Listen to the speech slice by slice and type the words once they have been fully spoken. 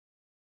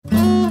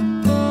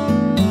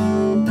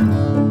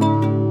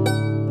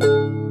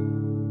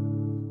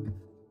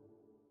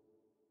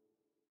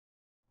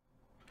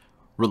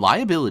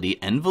Reliability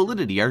and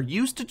validity are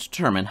used to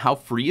determine how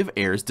free of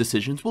errors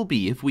decisions will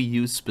be if we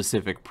use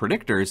specific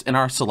predictors in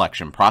our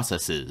selection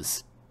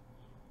processes.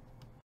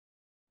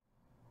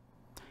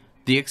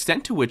 The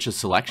extent to which a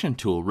selection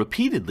tool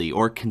repeatedly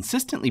or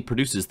consistently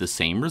produces the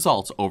same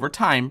results over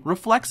time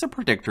reflects a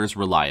predictor's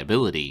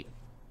reliability.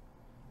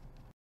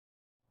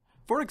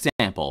 For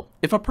example,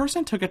 if a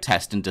person took a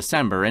test in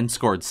December and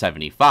scored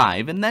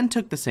 75 and then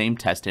took the same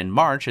test in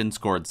March and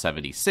scored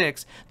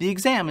 76, the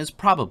exam is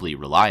probably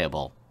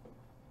reliable.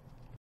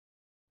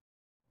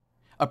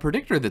 A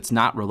predictor that's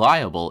not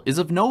reliable is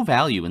of no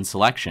value in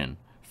selection.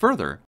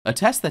 Further, a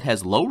test that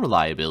has low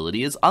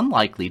reliability is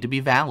unlikely to be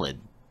valid.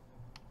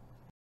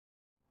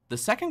 The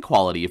second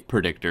quality of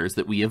predictors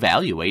that we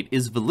evaluate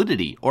is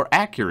validity or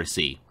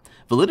accuracy.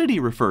 Validity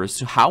refers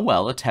to how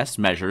well a test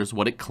measures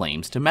what it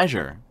claims to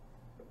measure.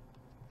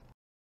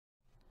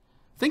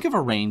 Think of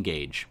a rain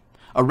gauge.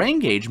 A rain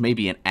gauge may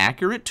be an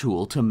accurate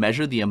tool to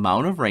measure the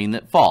amount of rain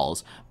that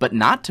falls, but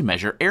not to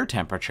measure air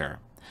temperature.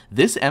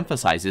 This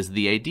emphasizes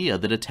the idea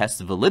that a test's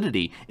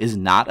validity is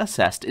not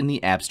assessed in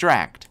the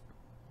abstract.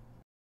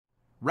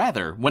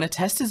 Rather, when a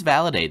test is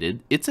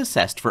validated, it's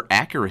assessed for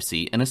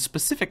accuracy in a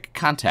specific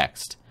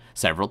context.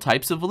 Several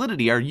types of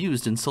validity are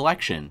used in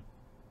selection.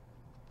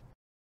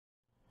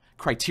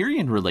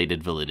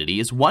 Criterion-related validity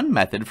is one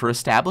method for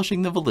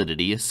establishing the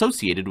validity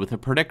associated with a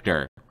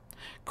predictor.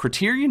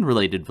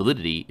 Criterion-related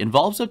validity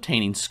involves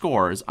obtaining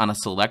scores on a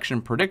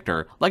selection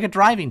predictor like a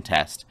driving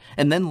test,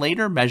 and then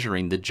later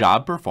measuring the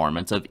job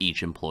performance of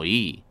each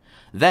employee.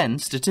 Then,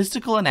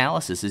 statistical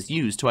analysis is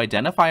used to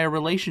identify a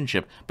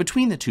relationship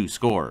between the two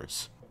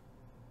scores.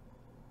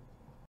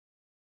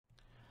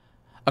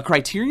 A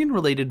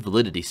criterion-related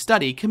validity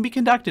study can be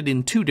conducted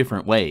in two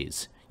different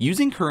ways,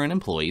 using current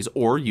employees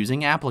or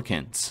using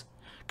applicants.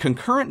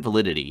 Concurrent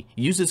validity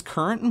uses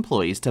current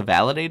employees to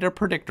validate a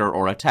predictor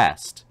or a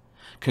test.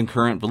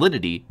 Concurrent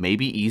validity may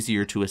be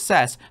easier to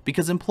assess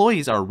because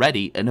employees are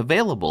ready and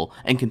available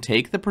and can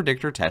take the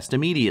predictor test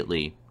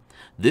immediately.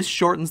 This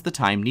shortens the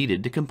time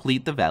needed to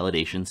complete the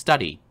validation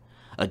study.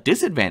 A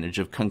disadvantage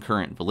of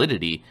concurrent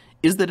validity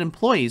is that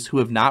employees who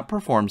have not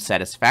performed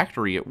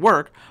satisfactorily at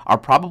work are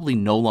probably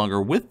no longer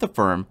with the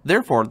firm,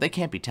 therefore they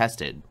can't be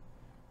tested.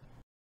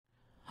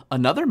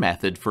 Another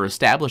method for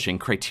establishing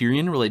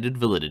criterion-related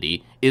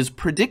validity is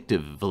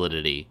predictive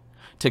validity.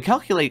 To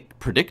calculate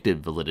predictive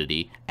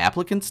validity,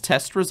 applicants'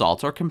 test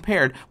results are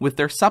compared with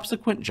their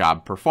subsequent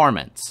job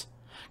performance.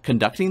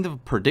 Conducting the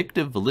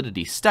predictive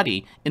validity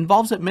study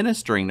involves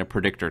administering a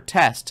predictor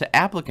test to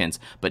applicants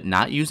but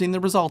not using the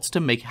results to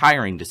make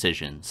hiring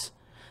decisions.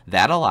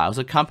 That allows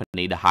a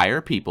company to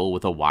hire people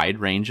with a wide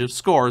range of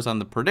scores on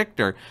the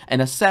predictor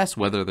and assess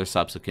whether their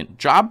subsequent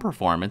job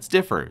performance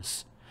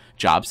differs.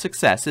 Job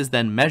success is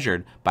then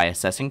measured by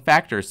assessing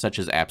factors such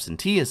as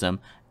absenteeism,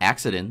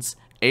 accidents,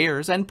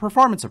 errors, and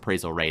performance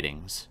appraisal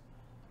ratings.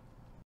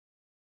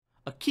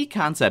 A key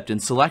concept in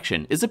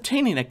selection is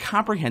obtaining a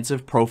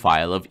comprehensive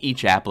profile of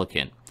each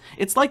applicant.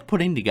 It's like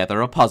putting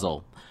together a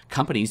puzzle.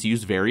 Companies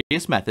use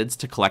various methods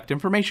to collect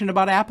information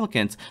about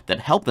applicants that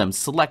help them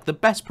select the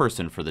best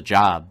person for the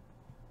job.